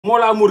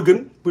Mollah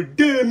Morgun ba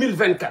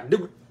 2024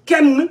 dégg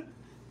kenn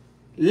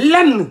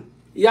lenn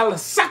yàlla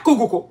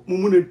sàkkagu ko mu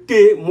mun a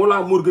téye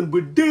Mollah Morgun ba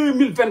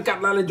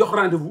 2024 laa la jox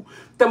rendez-vous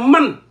te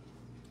man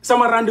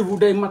sama rendez-vous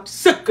day mat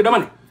sëkk dama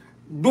ne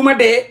du ma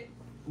dee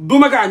du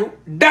ma gaañu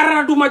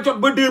dara du ma jot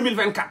ba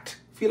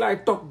 2024 fii laay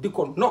toog di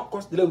ko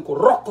nokkos di leen ko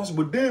rokkos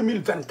ba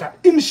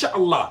 2024 incha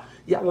allah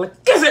yàlla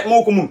kese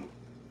moo ko mun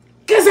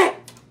kese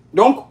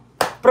donc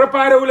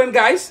préparé wu leen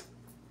guys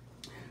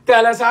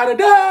teel a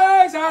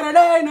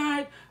Saturday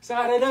night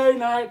Saturday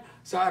night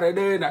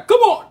Saturday night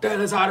come on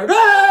tell us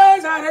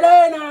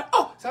Saturday night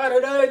oh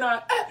Saturday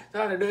night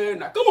Saturday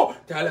night come on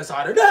tell us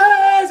Saturday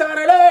night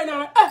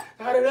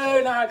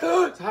Saturday night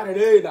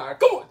Saturday night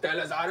come on tell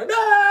us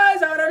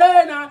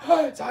Saturday night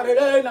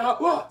Saturday night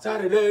oh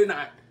Saturday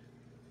night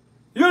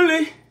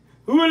yuli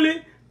wuli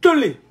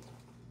tuli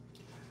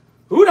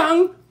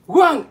udang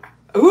wang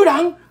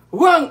udang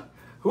wang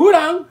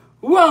udang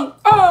wang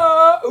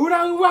oh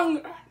udang wang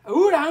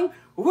udang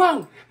wang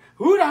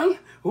udang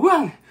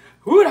wang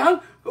udang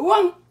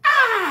wang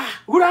ah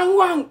udang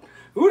wang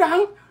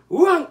udang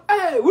wang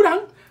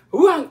udang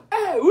wang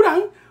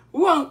udang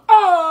wang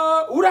oh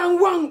udang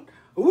wang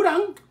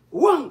udang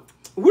wang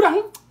udang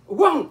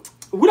wang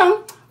udang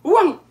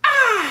wang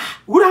ah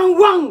udang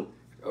wang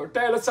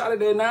tey la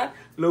Saturday night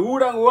le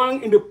udang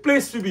wang in the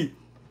place to be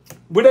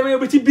bu demee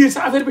ba ci biir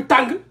sa affaire bi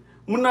tàng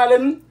mun naa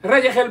leen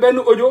rajaxel benn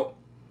audio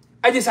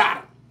Adji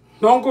Sarr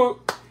donc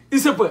il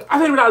se peut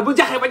affaire bi daal bu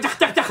jaxee ba jax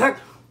rek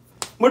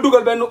ma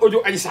dugal benn audio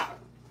Adji Sarr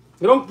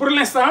donc pour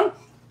l'instant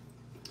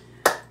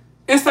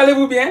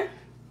installez-vous bien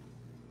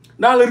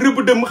dans le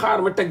rëbb dëmm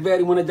xaar ma teg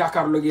verre yi mën a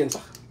jàkkaarloo ak yéen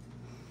sax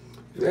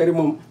verre yi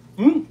moom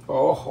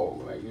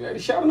oh verre yi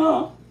cher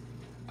na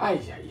ay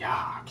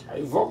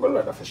ay vogue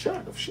la dafa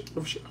cher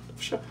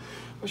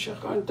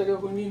kan tegee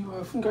ko nii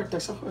waaye fu nga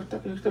teg sax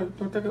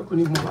tegee ko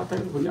nii moom laa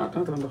tegee ko nii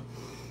attendre ndox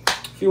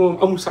fii moom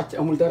amul sàcc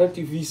amul dara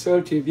tu vis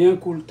seul tu es bien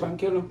cool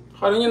tranquille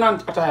xale ñu naan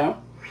ataaya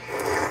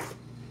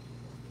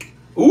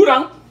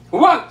wurang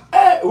wang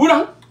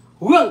wurang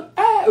wang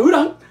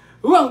wurang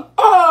wang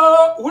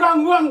oh wurang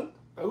wang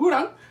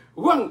wurang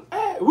wang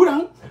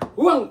wurang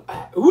wang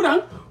wurang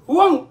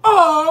wang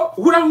oh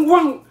wurang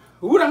wang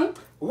wurang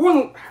wang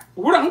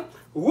wurang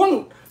wang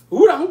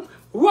wurang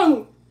wang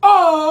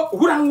oh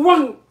wurang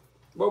wang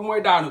boobu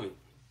mooy daanu bi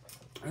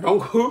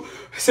donc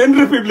seen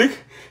république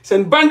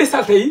seen bande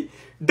salté yi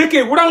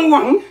dëkkee wurang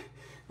wang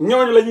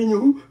ñooñu la ñuy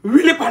ñëw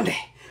wili pande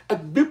ak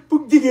bépp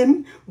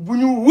jigéen bu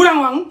ñu wurang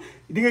wang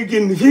di nga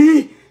génn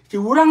fii ci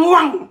wurang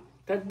wang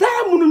te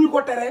dara mënuñu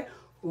ko tere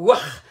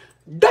wax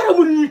dara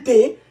mënuñu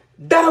téye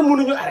dara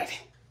mënuñu arrêté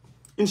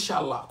incha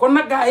allah kon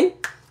nag gars yi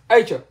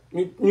ay ca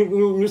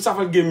ñu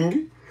safal gémmiñ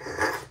gi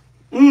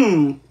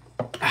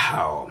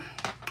waaw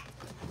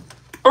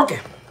ok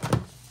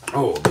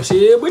oh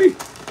monsieur bëri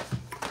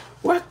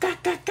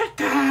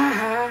wakakakaka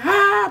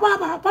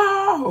bababa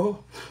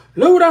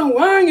le wurang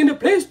wang in the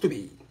place to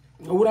be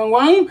le wurang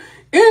wang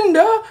in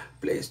the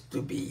place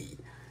to be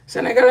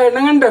sénégalais na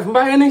ngeen def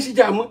mbaa yéen a ngi si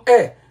jàmm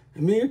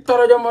mi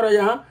torojo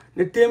moroja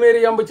ne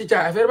téeméeri yamb ci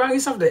caa affaire baa ngi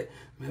saf de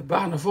mais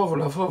baax na foofu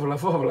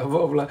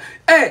la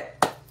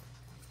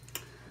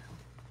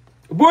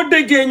boo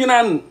déggee ñu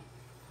naan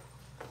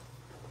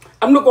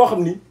am na koo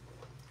xam ni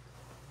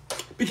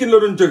Pikine la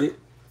doon jóge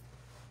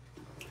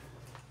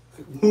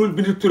munul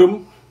bind turam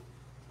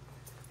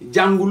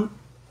jàngul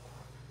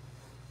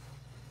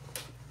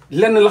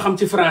lenn la xam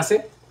ci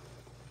français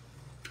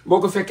boo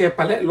ko fekkee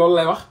palais loolu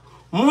lay wax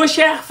mon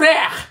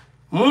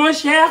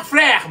cher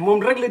frère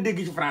moom rek la dégg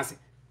ci français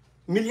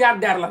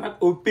milliardaire la nag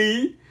au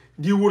pays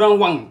du wurang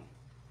wang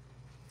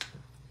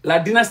la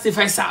dynastie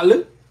Faye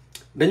Sall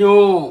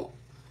dañoo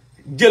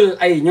jël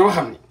ay ñoo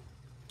xam ne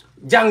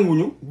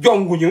jànguñu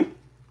jonguñu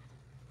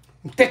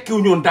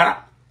tekkiwuñoon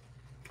dara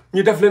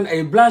ñu def leen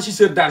ay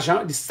blanchisseur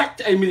d'argent di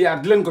sàcc ay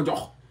milliards di leen ko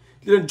jox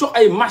di leen jox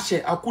ay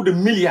marché à coup de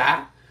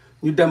milliards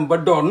ñu dem ba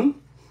doon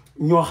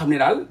ñoo xam ne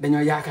daal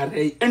dañoo yaakaar ne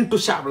ay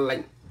intouchable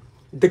lañ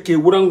dëkkee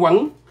wurang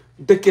wang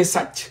dëkkee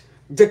sàcc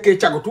dëkkee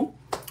cagatu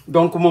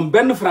donc moom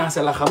benn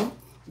français la xam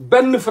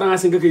benn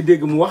français nga koy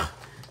dégg mu wax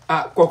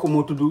ah kooku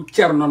moo tudd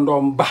Thierno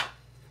Ndom Ba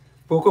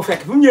boo ko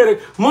fekk fu mu ñëwee rek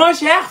mon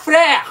cher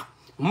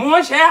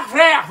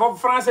frère foofu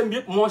français bi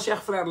yëpp mon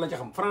cher frère la ci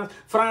xam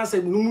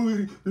français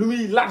lu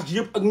muy large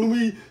yëpp ak nu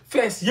muy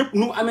fees yëpp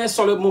nu mu amee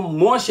solo moom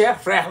mon cher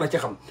frère la ci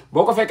xam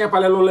boo ko fekkee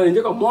pale loolu la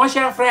njëkk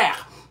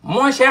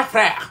mon cher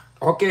frère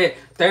ok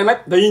tey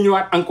nag dañuy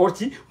ñëwaat encore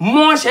ci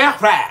mon cher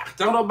frère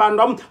Thierno Ba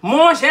Ndom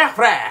mon cher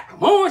frère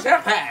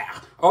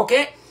ok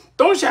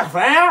ton cher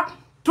frère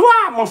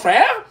toi mon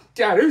frère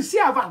tu as réussi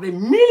à avoir des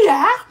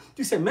milliards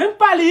tu sais même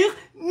pas lire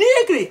ni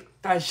écrire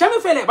t'as jamais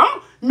fait les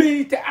bancs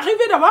mais t'es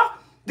arrivé d'abord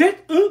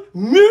d'être un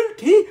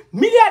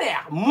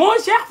multimilliardaire mon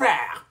cher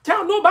frère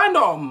Thierno Ba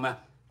Ndom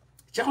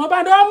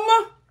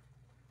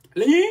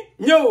la ñuy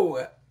ñëw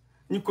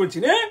ñu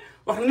continuer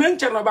wax nañ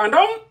Thierno Ba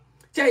Ndom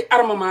ci ay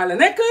armement la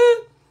nekk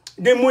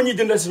de moo ñuy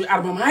jëndal suñu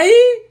armement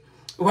yi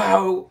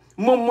waaw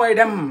moom mooy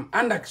dem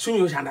ànd ak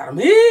suñu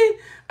gendarme yi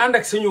ànd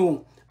ak suñu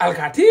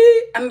alkaati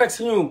ànd ak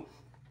suñu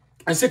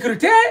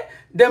sécurité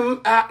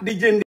dem di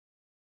jëndi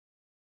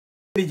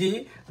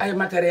ji ay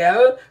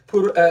matériel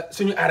pour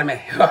suñu armée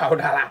waaw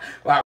daala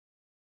waaw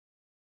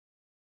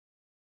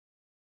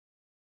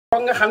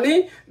nga xam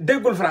ni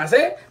déggul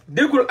français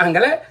déggul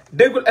anglais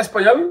déggul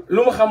espagnol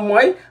lu mu xam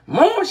mooy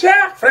mon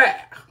cher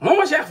frère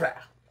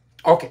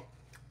ok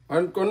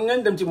kon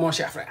nañ dem ci mon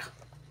cher frère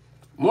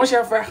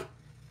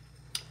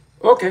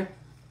ok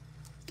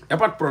y a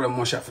pas de problème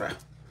mon cher frère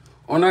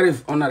on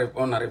arrive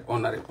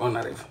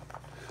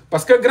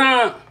parce que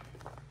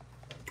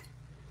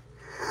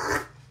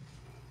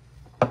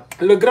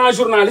le grand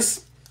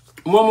journaliste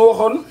moom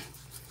waxoon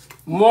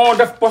moo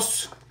def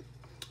poste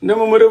ne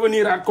ma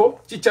revenir at ko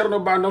ci Thierno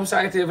Bandom. Ça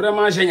a été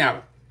vraiment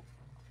génial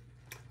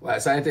waaw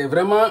ça a été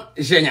vraiment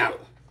génial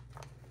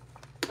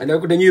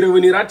donc dañuy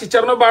revenir at ci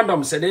Thierno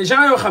Bandom. C'est des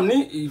gens yoo xam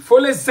ni il faut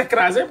les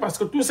écraser parce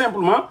que tout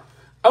simplement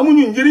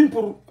amuñu njëriñ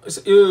pour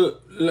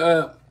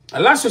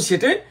la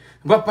société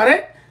ba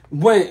pare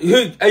bon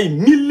ay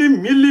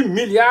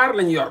milliards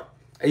lañu yor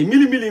ay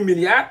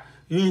milliards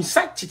yu ñu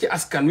sàcc ci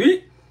askan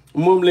wi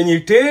moom la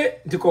ñuy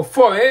téye di ko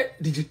foowee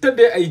di ci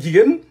tëddee ay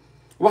jigéen.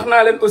 wax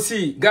naa leen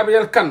aussi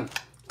Gabriel Kane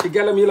ci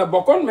gelam yi la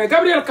bokkoon mais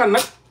Gabriel Kane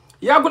nag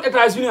yàggul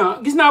États-Unis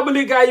gis naa ba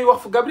léegi gars yi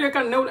wax Gabriel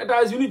Kane newul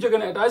États-Unis jóge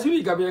na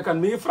États-Unis Gabriel Kane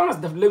mi ngi France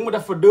léegi mu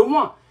def fa 2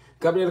 mois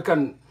Gabriel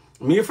Kane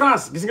mi ngi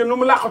France gis nga nu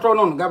mu làqatoo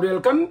noonu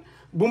Gabriel Kane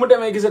bu mu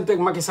demee gisanteeg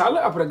Macky Sall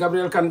après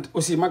Gabriel Kane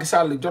aussi Macky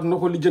Sall jot na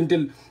ko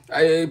lijjantil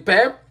ay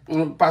PEP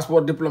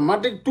passeport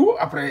diplomatique tout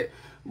après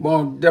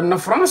bon dem na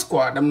France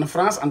quoi dem na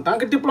France en tant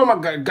que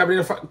diplomate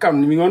Gabriel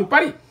Kane mi ngi woon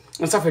Paris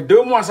ça fait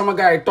 2 mois sama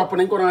gars yi topp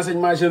nañ ko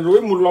renseignement généraux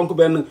yi mu lonk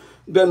benn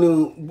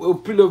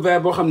pull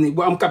vert boo xam ni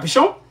bu am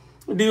capuchon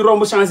di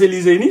romb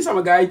Champs-Élysées nii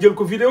sama gars yi jël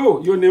ko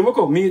vidéo yónnee ma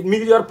ko mi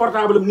ngi yor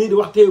portable am nii di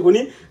wax téye ko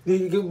nii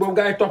di boobu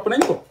gars yi topp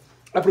nañ ko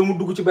après mu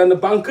dugg ci benn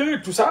banque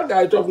tout ça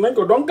gars yi topp nañ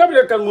ko donc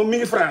Gabriel Kane moom mi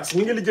ngi France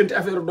mi ngi lijjanti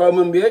affaire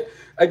doomam bi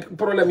ak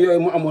problème yooyu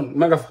mu amoon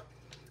ma nga fa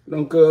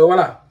donc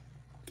voilà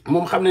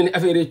moom xam na ni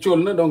affaire yi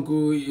cool na donc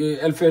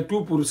elle fait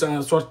tout pour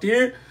s'en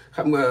sortir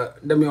xam nga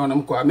dem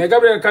yoonam quoi mais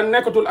Gabriel Kane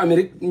nekkatul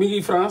Amérique mi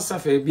ngi France ça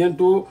fait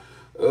bientôt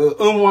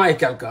 1 mois et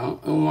quelque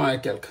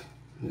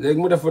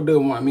léegi mu def fa 2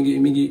 mois mi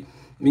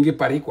ngi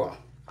Paris quoi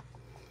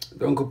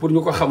donc pour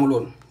ñu ko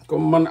xamuloon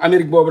comme man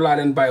Amérique boobu laa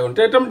leen bàyyoon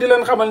te itam di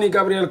leen xamal ni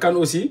Gabriel Kane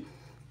aussi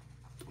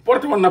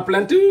porté woon na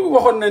plainte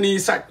waxoon na ni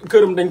sa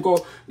këram dañ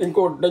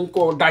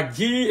ko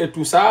dajji et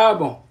tout ça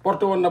bon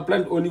porté woon na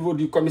plainte au niveau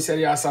du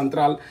commissariat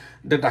central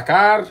de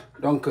Dakar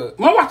donc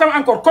moom wax tam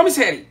encore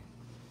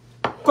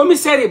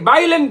commissaire yi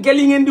bàyyi leen gel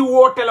yi ngeen di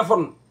woo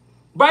téléphone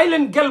bàyyi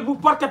leen gel bu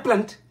porté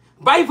plainte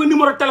bàyyi fa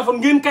numéro téléphone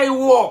ngeen kay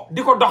woo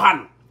di ko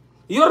doxaan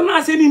yor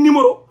naa seen i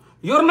numéro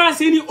yor naa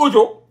seen i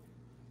audio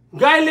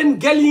bàyyi leen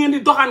gel yi ngeen di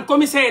doxaan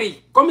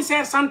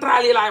commissaire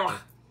central yi laay wax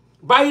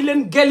bàyyi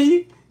leen gel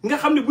yi nga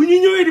xam ne bu ñuy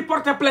ñëwee di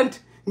porter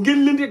plainte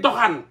ngeen leen di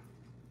doxaan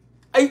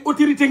ay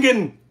autorité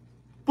ngeen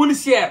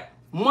policière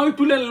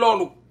moytu leen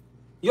loolu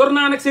yor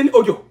naa nag seen i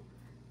audio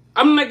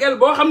am na gel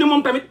boo xam ne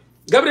moom tamit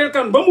Gabriel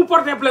Kane ba mu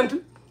porter plainte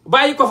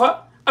bàyyi ko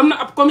fa am na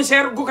ab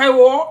commissaire gu koy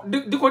woo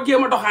di ko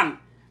jéem a doxaan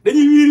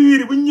dañuy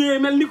wiiri bu ñu ñëwee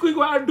mel ni kuy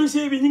waa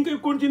dossier bi ñu ngi koy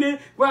continuer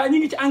waa ñu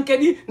ngi ci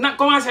enquête yi nag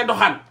commencé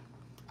doxaan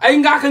ay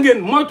ngaaka ngeen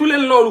moytu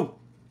leen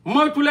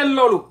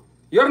loolu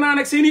yor naa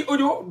nag seen i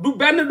audio du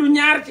benn du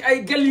ñaar ci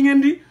ay gel yi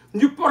ngeen di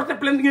ñu porter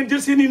plainte ngeen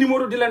jël seen i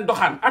numéro di leen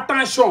doxaan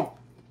attention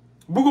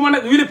bugguma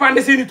nag wili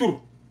pande seen i tur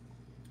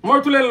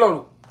moytu leen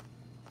loolu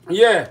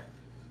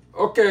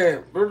ok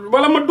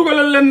wala ma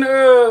dugalal leen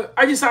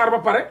Adji Sarr ba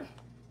pare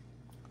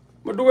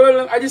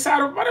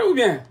ou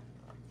bien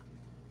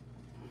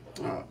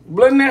waaw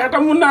bu leen neexee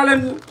tam mun naa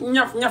leen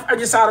ñaf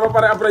Adji Sarr ba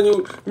pare après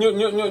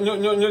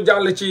ñu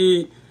jàll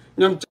ci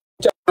ñoom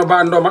Thierno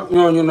Bandom ak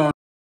ñooñu noonu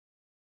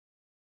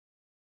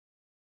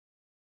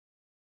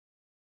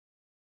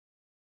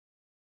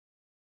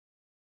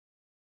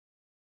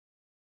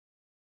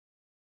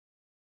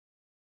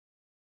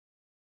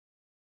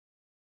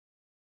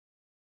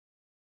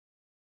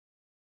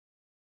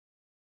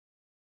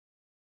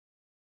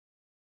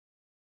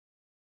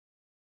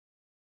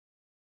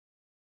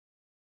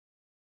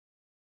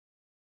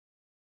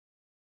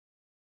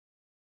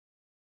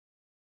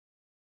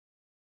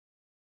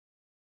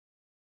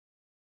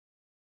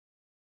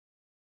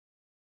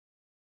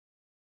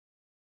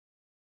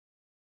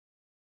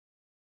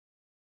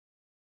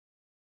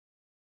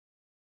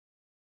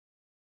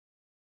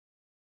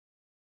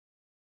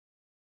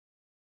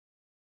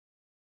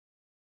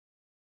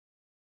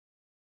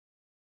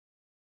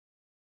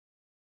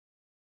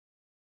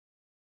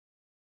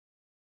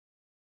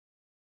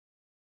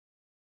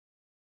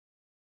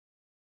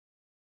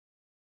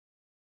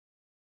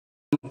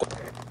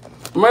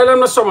may leen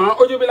ma soma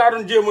audio bi laa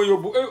doon jéem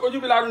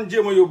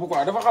a yóbbu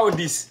quoi dafa xaw a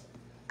diis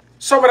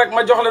som rek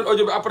ma jox leen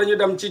audio bi après ñu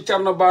dem ci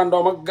Thierno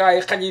Bandom ak gars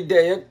yi xaj yi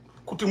dee ak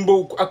kuti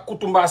mbow ak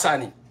kutu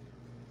mbaasaani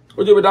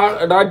audio bi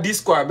daa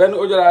diis quoi benn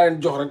audio laa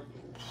leen jox rek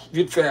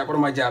vite fait après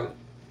ma jàll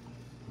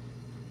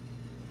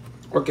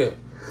ok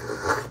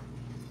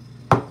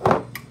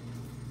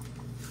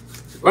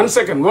 1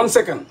 second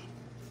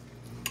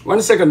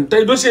one second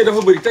tey dossier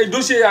dafa bëri tey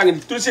dossier yaa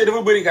ngi dossier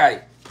dafa bëri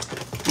gars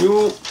yi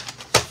ñu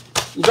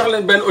jox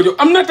leen benn audio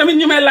am na tamit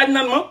ñu may laaj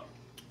naan ma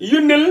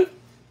yónneel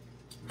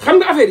xam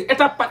nga affaire yi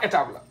étape par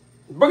étape la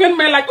ba ngeen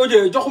may laaj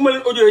audio yi joxuma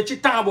leen audio yi ci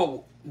temps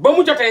boobu ba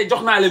mu jotee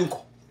jox naa leen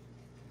ko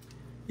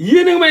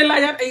yéen a ngi may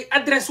laajaat ay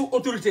adresse su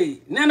autorités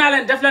yi nee naa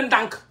leen def leen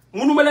ndànk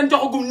mënuma leen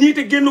joxagum nii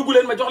te génnagu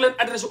leen ma jox leen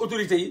adresse su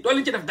autorités yi doo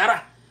leen ci def dara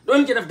doo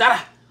leen ci def dara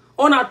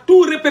on a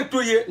tout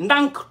répertorié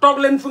ndànk toog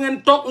leen fu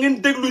ngeen toog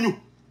ngeen dégluñu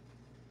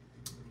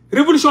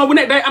révolution bu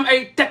nekk day am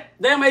ay tête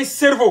day am ay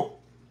cerveau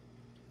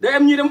day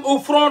am ñuy dem au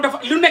front dafa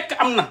lu nekk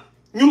am na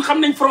ñun xam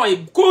nañ front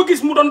yi koo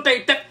gis mu doon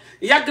tey tête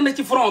yàgg na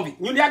ci front bi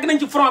ñun yàgg nañ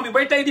ci front bi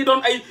bay tey di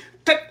doon ay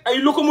tête ay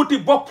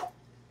locomotive bopp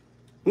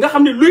nga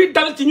xam ne luy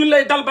dal ci ñun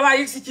lay dal balaa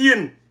yegg si ci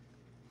yéen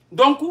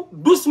donc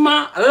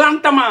doucement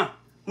lentement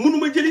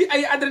mënuma jëli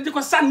ay adresse di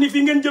ko sànni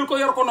fii ngeen jël ko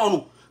yor ko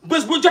noonu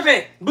bés bu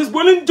jotee bés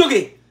boo leen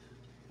jógee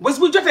bés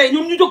bu jotee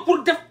ñoom ñu jóg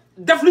pour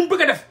def lu ñu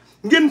bëgg a def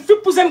ngeen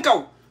fépp seen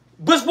kaw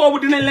bés boobu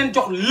dinañ leen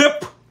jox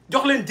lépp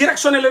jox leen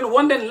directionné leen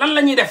wan leen lan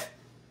la ñuy def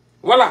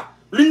voilà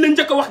luñ leen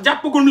njëkk a wax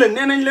jàppagum leen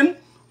nee nañ leen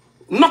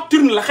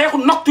nocturne la xeexu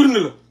nocturne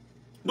la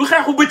du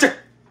xeexu bëccëg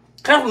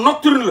xeexu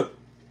nocturne la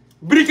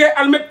briquet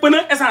almet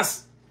pneu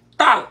essence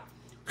taal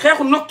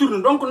xeexu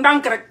nocturne donc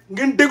ndànk rek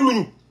ngeen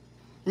dégluñu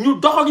ñu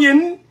dox ak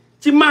yéen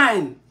ci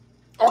maayin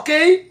ok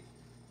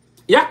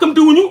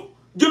yàkkamtiwuñu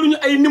jëluñu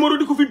ay numéro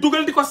di ko fi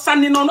dugal di ko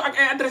sànni noonu ak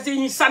ay adresse yi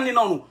ñuy sànni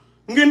noonu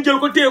ngeen jël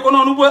ko téye ko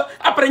noonu ba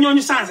après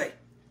ñooñu changé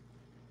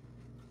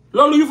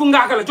loolu yu fu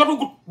ngaaka la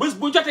jotagut bés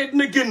bu jotee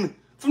dina génn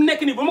fu mu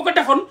nekk nii ba ma ko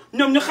defoon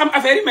ñoom ñu xam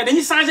affaire yi mais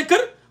dañuy changé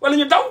kër wala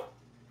ñu daw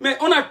mais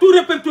on a tout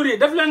répertorié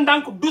daf leen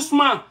ndànk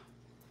doucement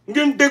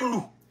ngeen déglu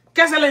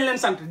kese lañ leen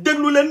sant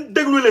déglu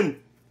leen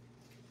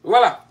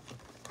voilà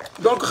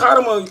donc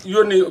xaaral ma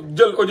yónnee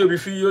jël audio bi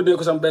fii yónnee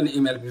ko sama benn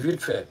email bi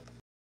vite fait.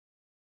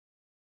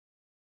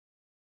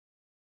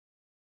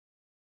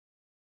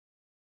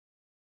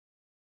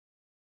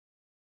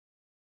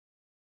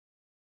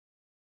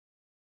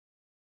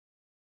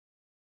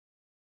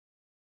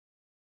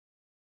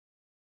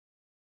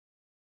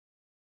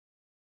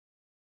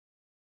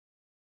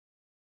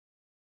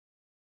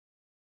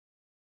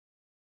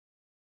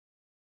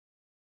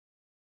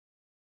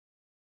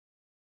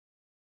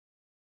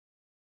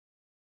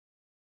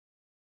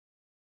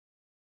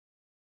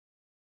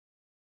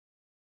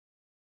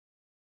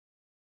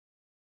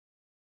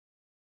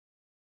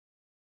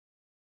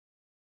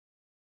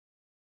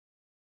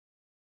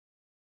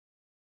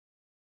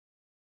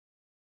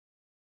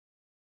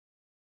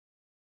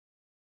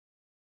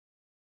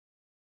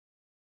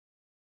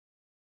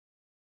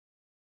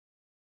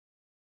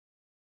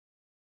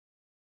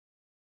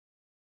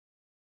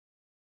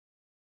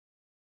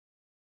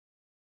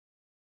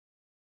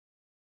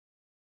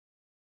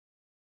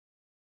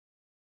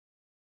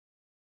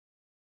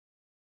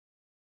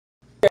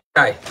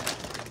 ay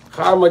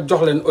xaaral ma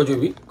jox leen audio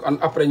bi kon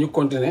après ñu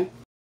continuer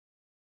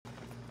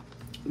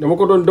dama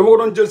ko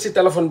doon jël si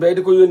téléphone bay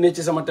di ko yónnee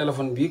ci sama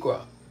téléphone bii quoi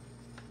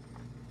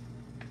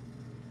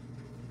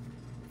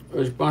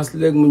je pense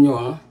léegi mu ñëw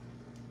ah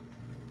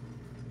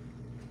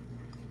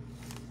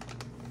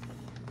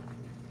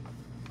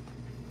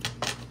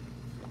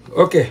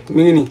ok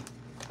mi ngi nii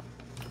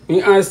mi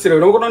ngi enregistré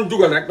dama ko doon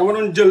dugal rek dama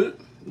doon jël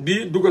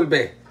bii dugal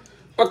bee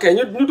ok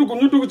ñu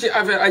dugg ci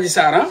affaire Adji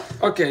Sarr ah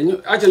ok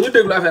ñu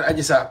déglu affaire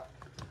Adji Sarr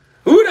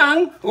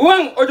wurang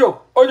wang audio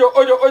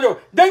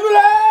déglu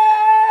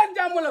leen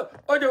jàmm la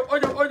audio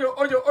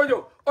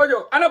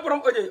ana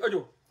borom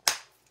audio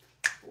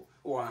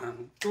 1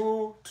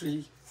 2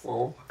 3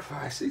 4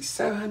 5 6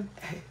 7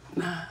 8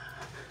 9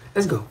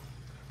 let's go.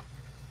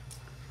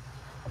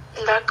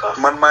 D'accord.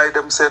 man maay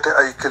dem seete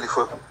ay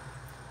kilifa.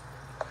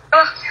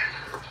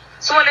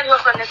 su ma leen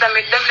waxoon ne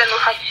tamit dem leen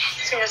wax ak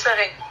suñu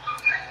sëriñ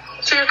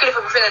suñu kilifa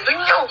bu fi ne duñ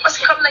ñëw parce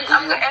que xam nañ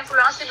am nga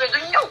influence bi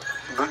duñ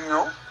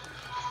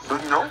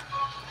ñëw.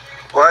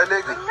 waaye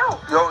léegi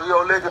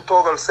yow léegi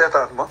toogal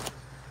seetaan ma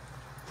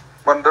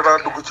man danaa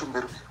dugg ci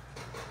mbir bi.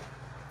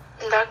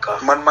 D'accord.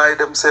 man maay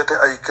dem seete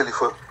ay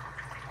kilifa.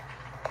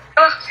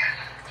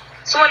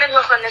 su ma leen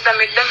waxoon ne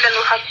tamit dem leen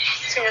wax ak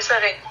suñu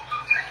sëriñ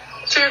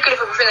suñu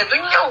kilifa bu fi ne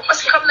duñ ñëw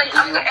parce que xam nañ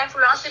am nga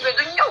influence bi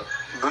duñ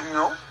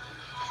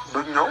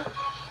ñëw.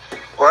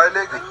 waaye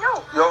léegi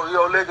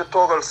yow léegi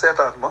toogal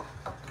seetaan ma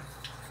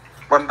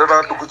man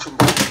danaa dugg ci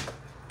mbir bi.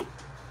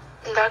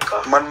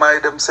 D'accord. man maay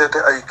dem seete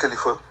ay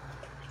kilifa.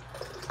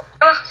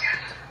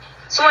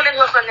 su ma leen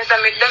waxoon ne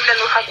tamit dem leen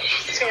wax ak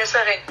suñu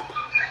sëriñ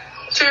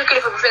suñu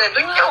kilifa bu fi ne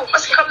duñ ñëw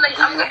parce que xam nañ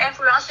am nga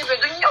influence bi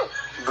duñ ñëw.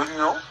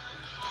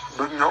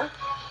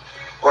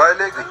 waaye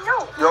léegi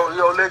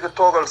yow léegi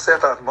toogal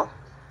seetaan ma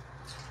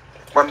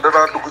man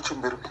danaa dugg ci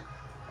mbir bi.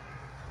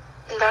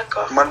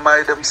 D'accord. man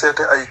maay dem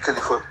seete ay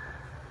kilifa.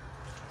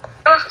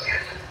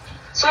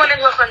 su ma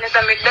leen waxoon ne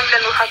tamit dem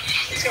leen wax ak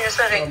suñu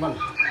sëriñ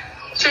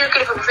suñu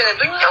kilifa bu fi ne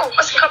duñ ñëw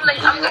parce que xam nañ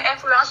am nga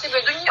influence bi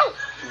duñ ñëw.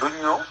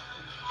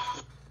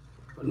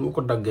 nu ma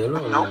ko daggee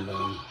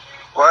loolu.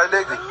 waaye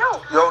léegi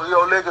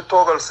yow léegi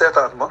toogal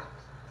seetaan ma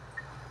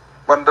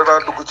man danaa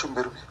dugg ci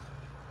mbir bi.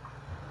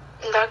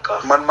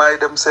 d'accord man maay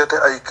dem seete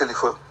ay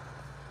kilifa.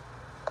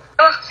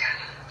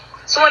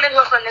 su ma leen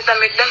waxoon ne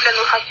tamit dem leen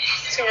wax ak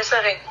suñu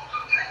sëriñ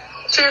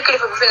suñu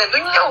kilifa bu fi ne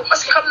duñ ñëw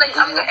parce que xam nañ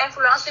am nga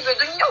influence bi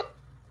duñ ñëw.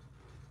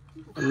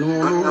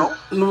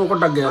 nu ma ko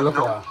daggee la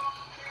quoi.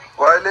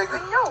 waaye léegi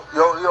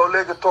yow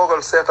léegi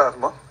toogal seetaan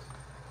ma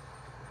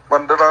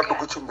man danaa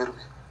dugg ci mbir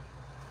bi.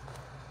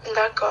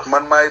 d'accord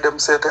man maay dem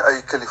seete ay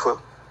kilifa.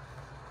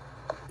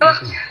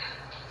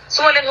 su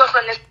ma leen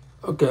waxoon ne.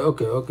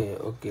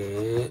 ok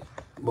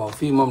bon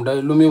fii moom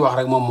day lu muy wax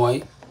rek moom mooy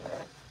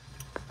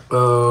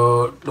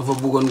dafa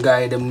bëggoon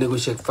gars yi dem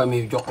négocier ak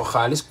famille jox ko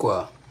xaalis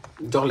quoi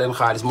jox leen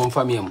xaalis moom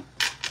famille am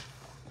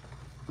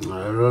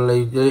loolu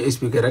lay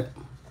expliquer rek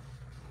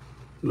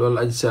loolu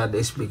Adji Sarr di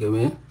expliquer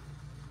mais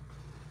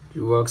tu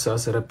vois que ça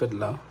se répète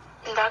là.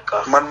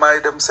 d'accord man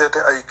maay dem seete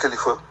ay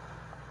kilifa.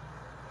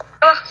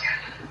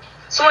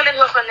 su ma leen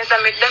waxoon ne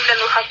tamit dem leen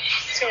wax ak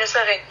suñu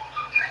sëriñ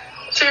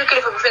suñu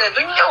kilifa bu fi ne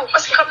duñ ñëw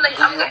parce que xam nañ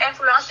am nga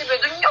influence bi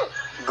duñ ñëw.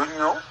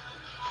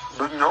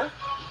 duñ ñëw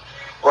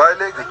waaye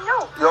léegi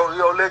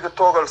yow léegi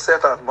toogal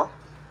seetaan ma.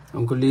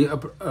 donc lii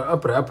après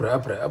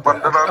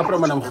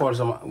ma dem xool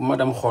ma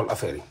dem xool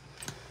affaire yi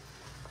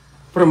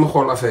après ma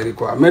xool affaire yi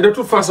quoi mais de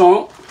toute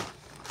façon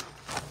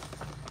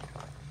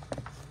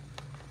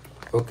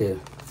ok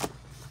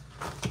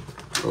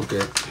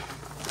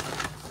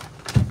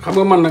xam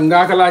nga man nag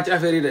ngaa ko laa ci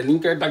affaire yi de ni ñu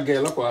koy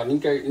daggee la quoi ni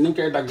ñu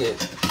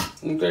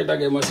koy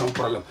daggee mooy sama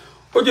problème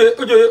audio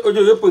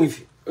yëpp a ngi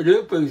fi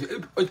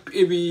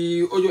et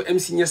puis audio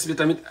MC Niass bi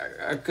tamit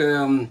ak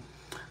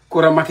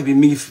Koura Macky bi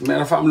mi ngi fi mais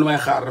dafa am lu may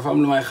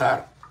xaar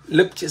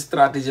lépp ci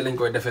stratégie lañ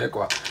koy defee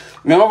quoi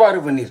mais on va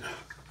revenir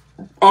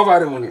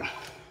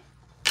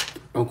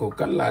donc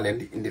kan laa leen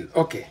di indil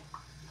ok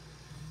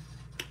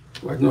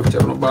waaj no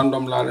Thierno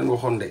Bandom laa leen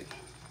waxoon de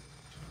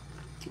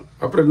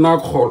après dinaa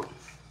ko xool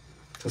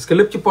parce que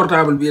lépp ci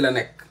portable bii la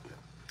nekk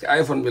ci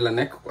iPhone bi la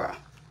nekk quoi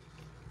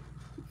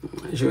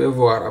je vais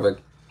voir avec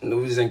ne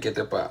vous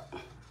inquiétez pas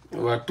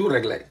on va tout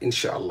régler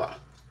Inch'Allah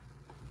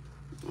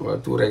on va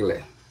tout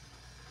régler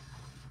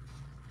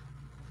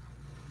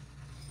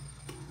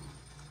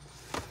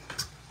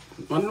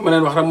man lu ma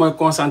leen wax rek mooy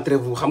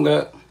concentrez-vous xam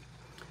nga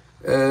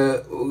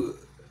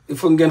il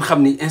faut ngeen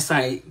xam ni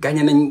instant yi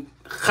gagné nañ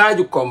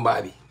xaaju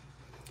combat bi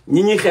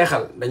ñi ñuy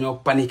xeexal dañoo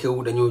paniqué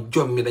wu dañoo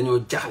jommi dañoo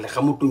jaxle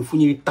xamatuñ fu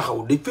ñuy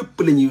taxaw de fépp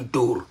la ñuy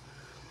dóor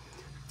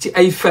ci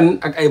ay fen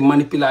ak ay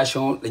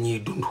manipulation la ñuy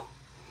dund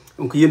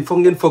donc yéen foog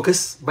ngeen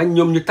focus bañ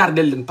ñoom ñu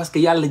tardel leen parce que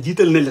yàlla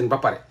jiital na leen ba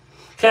pare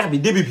xeex bi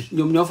début bi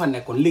ñoom ñoo fa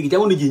nekkoon léegi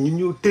jamono ji ñun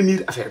ñoo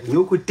tenir affaire bi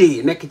ñoo ko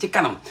téye nekk ci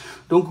kanam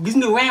donc gis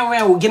nga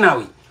weewu ginnaaw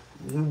yi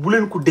bu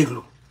leen ko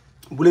déglu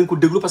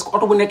parce que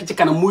oto bu nekk ci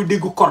kanam mooy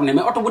déggu corne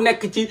mais oto bu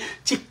nekk ci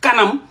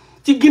kanam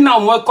ci ginnaaw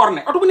mooy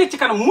corne oto bu nekk ci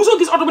kanam mosoo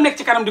gis oto bu nekk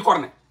ci kanam di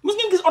corne mos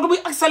ngeen gis oto buy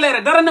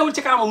accéléré dara newul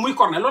ci kanam muy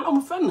corne loolu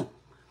amul fenn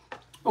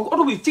donc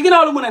oto bi ci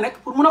ginnaaw la mën a nekk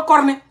pour mën a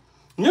corne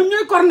ñoom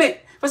ñooy corne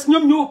parce que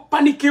ñoom ñoo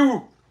paniqué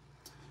wu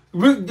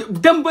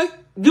dem ba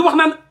di wax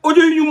naan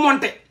audio yi ñu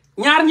monté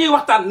ñaar ñuy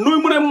waxtaan nooy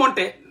mën a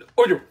monté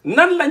audio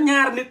nan la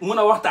ñaar nit mën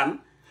a waxtaan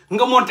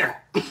nga monté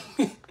ko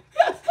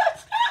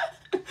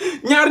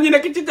ñaar ñi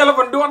nekk ci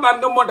téléphone di waxtaan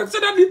nga monté ko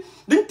c'est-à-dire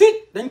dañ tiit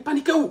dañ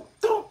paniqué wu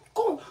trop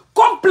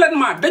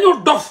complètement dañoo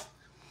dof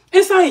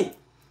instant yi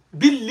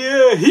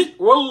billahi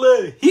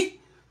wallahi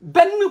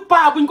benn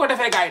pas buñ ko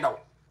defee gars yi daw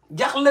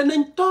jaxle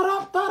nañ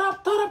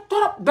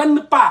torop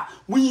benn pas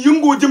bu ñu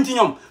yëngoo jëm ci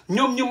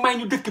ñoom ñu may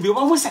ñu dëkk bi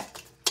ba mu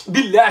set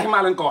billahi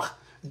maa leen ko wax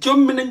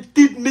jommi nañ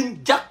tiit nañ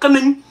jàq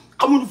nañ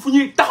xamuñ fu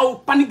ñuy taxaw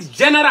panique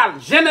général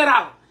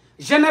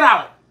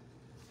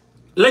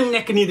lañ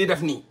nekk nii di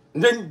def nii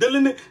dañ da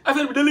leen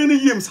affaire bi da leen a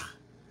yéem sax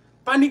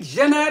panique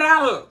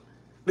générale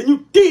dañu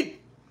tiit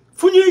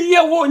fu ñuy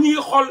yeewoo ñi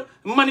ngi xool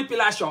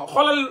manipulation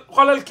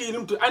xoolal kii nu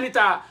mu tudd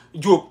Anita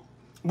Diop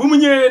bu mu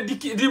ñëwee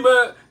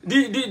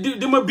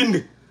di ma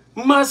bind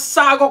ma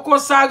saaga ko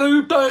saaga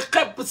yu tooy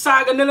xepp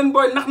saaga ne leen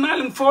booy nax naa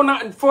leen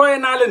fooyee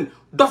naa leen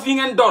dof yi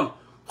ngeen doon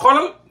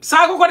xoolal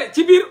saaga ko de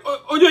ci biir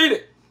audio yi de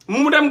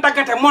mu dem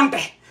daggate monté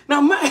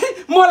ndax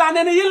moo laa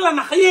nee na yéen la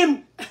nax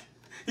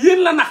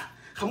yéen la nax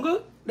xam nga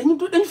dañu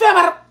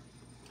feebar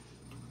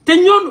te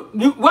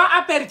ñoonu waa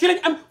APR ci lañ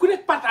am ku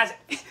nekk partagé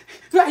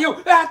waaw yow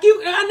kii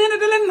nee na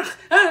da leen nax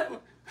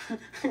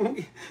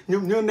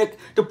ñoom ñoo nekk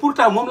te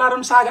pourtant moom laa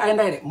doon saaga ay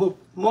nday de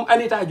moom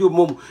Anita Diop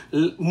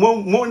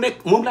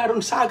moom laa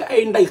doon saaga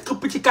ay nday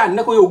xëpp ci kaan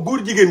ne ko yow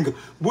góor jigéen nga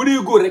boo dee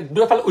góor rek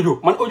defal audio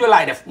man audio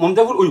laay def moom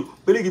defal audio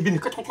ba léegi bind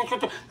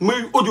may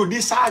audio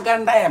di saaga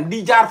ndayam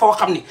di jaar foo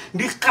xam ne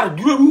di xar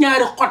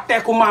juróom-ñaari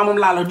xotteeku maamam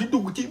laa la di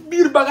dugg ci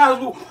biir bagage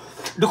bu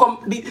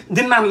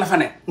di naan la fa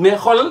ne mais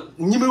xoolal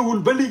ñimewul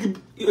ba léegi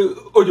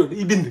audio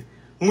di bind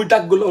mu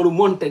dagg loolu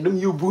monté dem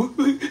yóbbu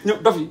ñoom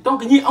dof yi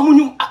donc ñii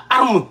amuñu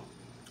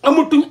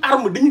amatuñ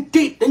arme dañu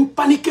téye dañ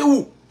paniqué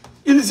wu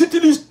ils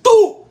utilisent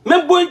tout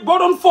même boo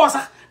doon foo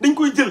sax dañ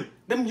koy jël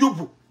dem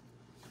yóbbu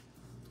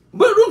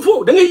boo doon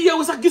foo da ngay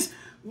yeewu sax gis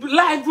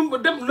live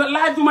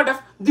bi ma def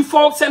di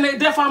foo seen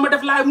des fois ma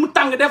def live mu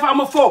tàng des fois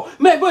ma foo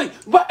mais booy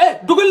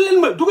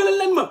dugalal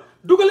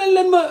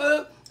leen ma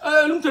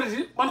lu mu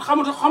tëddee man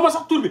xama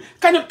sax tur bi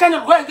kañot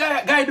waaye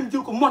gars yi dem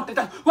jël ko monté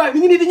tax waaye mi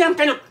ngi nii di ñaan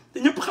kañot te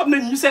ñëpp xam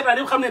nañ ñu seetaan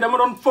ñëpp xam ne dama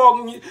doon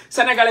foog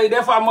sénégalais yi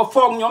des fois ma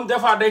foog ñoom des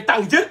fois day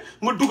tàng jër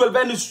ma dugal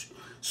benn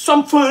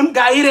som fën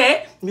gars yi ree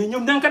mais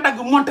ñoom da nga ko dagg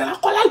monté la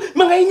xoolal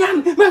ma ngay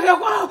ñaan ma ngay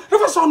waaw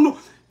dafa sonn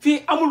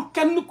fii amul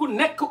kenn ku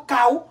nekk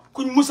kaaw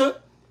kuñ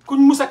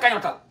mus a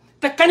kañotal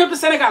te kañotu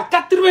Sénégal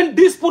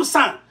 90%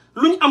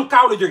 lu ñu am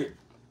kaaw la jógee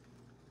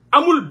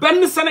amul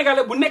benn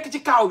sénégalais bu nekk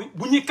ci kaaw bi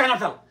bu ñuy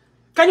kañotal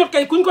kañot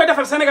kay kuñ koy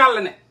defal Sénégal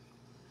la ne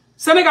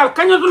Sénégal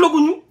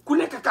kañotalaguñu ku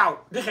nekk kaaw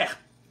di xeex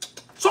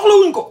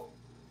soxlawuñ ko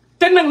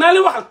te nag naa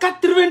leen waxal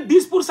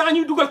 90%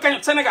 ñuy dugal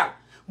kañot Sénégal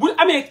bu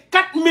amee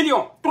 4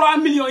 millions 3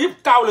 millions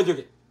yëpp kaaw la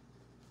jóge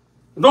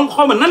donc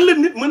xaw ma nan la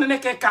nit mën a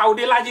nekkee kaaw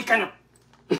di laaji kañot